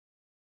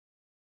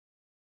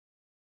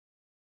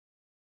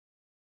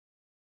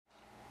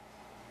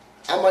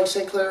I'm Mike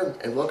St. Clair,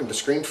 and welcome to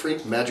Scream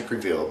Freak Magic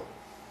Revealed.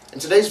 In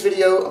today's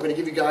video, I'm going to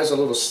give you guys a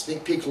little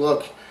sneak peek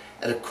look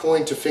at a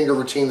coin to finger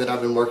routine that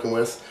I've been working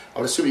with. I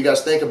want to see what you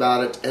guys think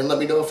about it, and let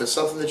me know if it's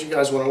something that you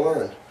guys want to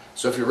learn.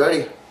 So if you're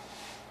ready,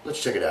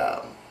 let's check it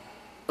out.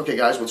 Okay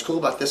guys, what's cool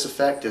about this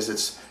effect is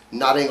it's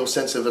not angle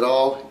sensitive at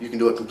all. You can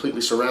do it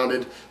completely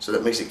surrounded, so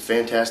that makes it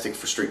fantastic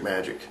for street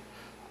magic.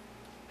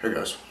 Here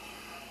goes.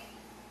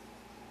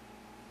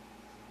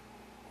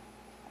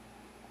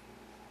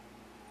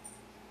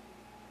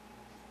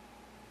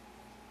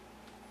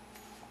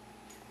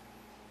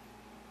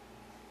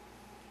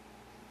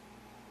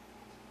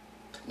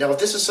 Now if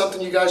this is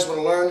something you guys want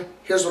to learn,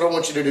 here's what I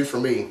want you to do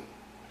for me.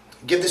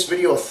 Give this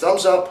video a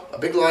thumbs up, a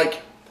big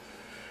like.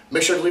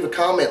 Make sure to leave a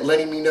comment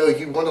letting me know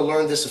you want to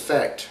learn this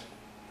effect.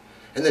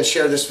 And then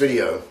share this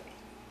video.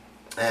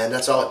 And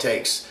that's all it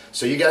takes.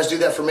 So you guys do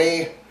that for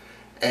me,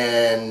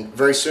 and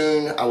very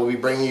soon I will be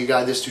bringing you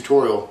guys this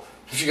tutorial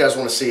if you guys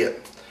want to see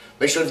it.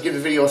 Make sure to give the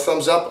video a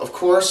thumbs up, of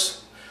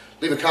course.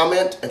 Leave a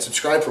comment and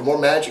subscribe for more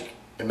magic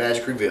and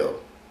Magic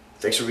Revealed.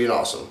 Thanks for being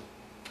awesome.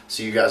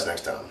 See you guys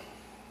next time.